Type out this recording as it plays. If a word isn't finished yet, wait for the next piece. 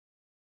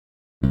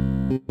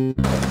But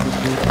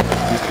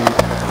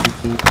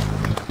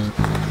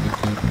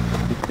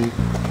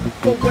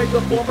way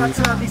before my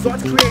time, these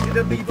arts created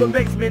to leave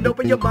amazement.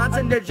 Open your minds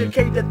and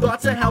educate the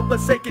thoughts of how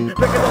forsaken. Look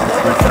at the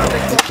moment time they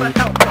call for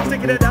help.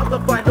 Sticking it out, the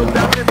final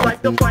bound in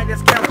life, the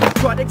finest count.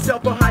 Trying to excel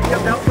for higher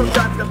amounts from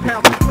dimes to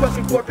pounds.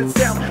 Crushing corporate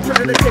sound,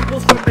 turning the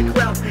tables from the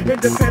clouds.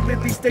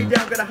 Independently stay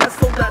down, gotta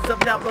hustle as of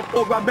now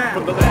before I'm out.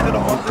 From the land of the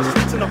hardest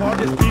streets and the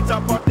hardest beats, I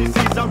part these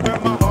seeds. I wear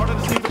my heart on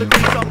the sleeve of the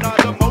beats. I'm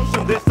not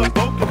emotionless, I'm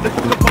focused. This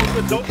is the most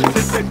adult,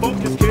 since they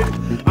focus, kid.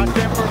 I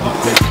stand for my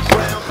sacred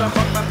grounds. I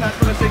mark my path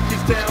when I take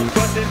these towns.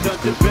 Running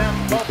dungeon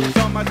bound, always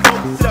on my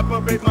toes.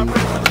 Separate my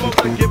friends from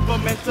smoke and give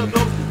them to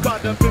those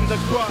caught up in the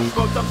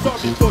crossroads. I'm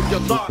sorry for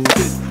your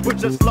losses. We're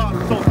just lost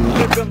souls,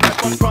 living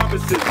life on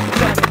promises.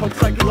 Shadow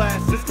hopes like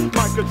glasses,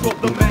 mind control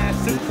the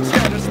masses.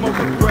 Scatter smoke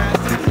and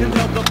grasses,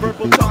 inhale the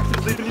verbal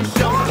toxins, leaving you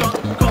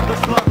shell-shocked. Call the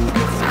slugs,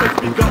 mistakes,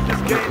 we got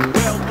this game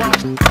well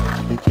locked.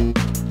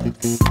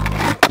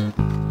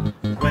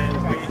 When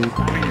we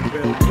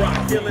will rock,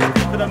 feeling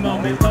for the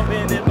moment,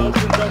 loving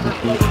emotions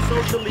overflowing,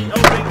 socially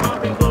open,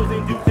 popping,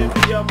 closing, using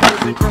the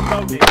opposing,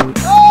 promoting.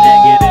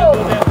 Negative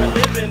will never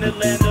live in the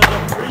land of the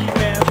free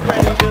man,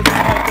 spreading this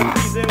like the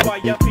reason why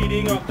you're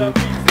feeding off the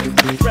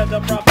pieces. Spread the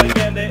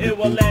propaganda, it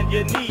will land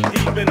your knee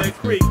deep in the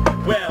creek.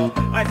 Well,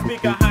 I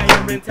speak a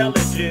higher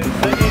intelligence,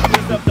 the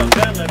increase of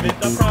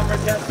development, the proper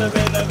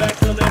testament of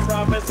excellent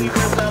prophecy,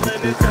 we're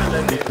selling and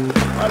telling it.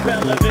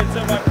 Irrelevant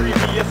to my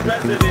previous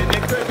resident,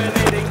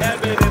 incriminating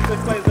evidence that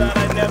claims that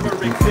I never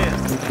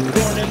exist.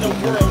 Born in the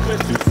world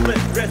with two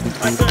split wrists,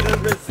 I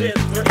couldn't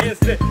resist. For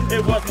instance,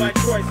 it was my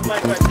choice,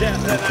 life or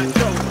death, and I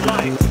chose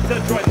life to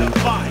join the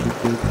fight.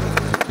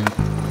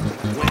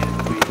 When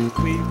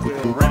we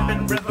will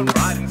rapping, rhythm,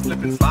 riding,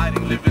 slipping,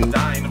 sliding, living,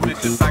 dying, a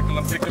vicious cycle,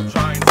 I'm sick of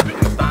trying,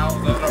 spitting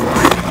styles that are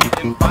writing,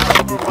 eating fire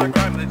over my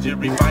crime, the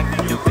jury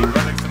finding guilty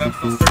verdicts, and I'm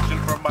still searching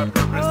for my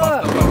purpose.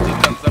 Lost the love,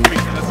 I'm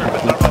reaching the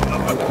surface, not running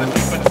up to the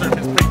deep in the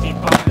surface, preaching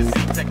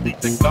policy, technique,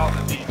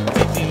 technology,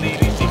 teaching,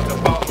 leading, sheep to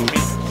follow me.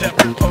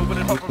 Shepherd, over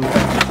and over,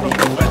 professor from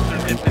the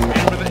western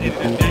hemisphere, for the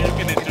Indian, there you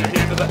can enter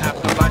here to the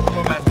afterlife of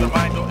a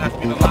mastermind. Don't ask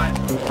me to lie.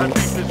 I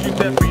preach the truth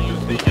that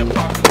preludes the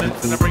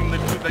apocalypse, and I bring the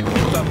truth that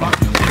keeps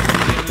unlocking shit.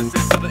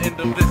 To the end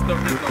of this, there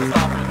is no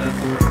stopping us.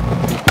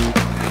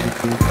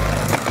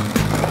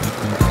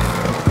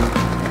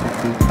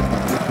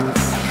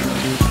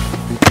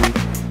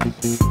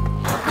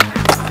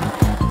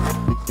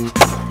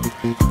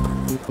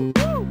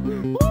 Woo!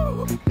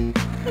 Woo!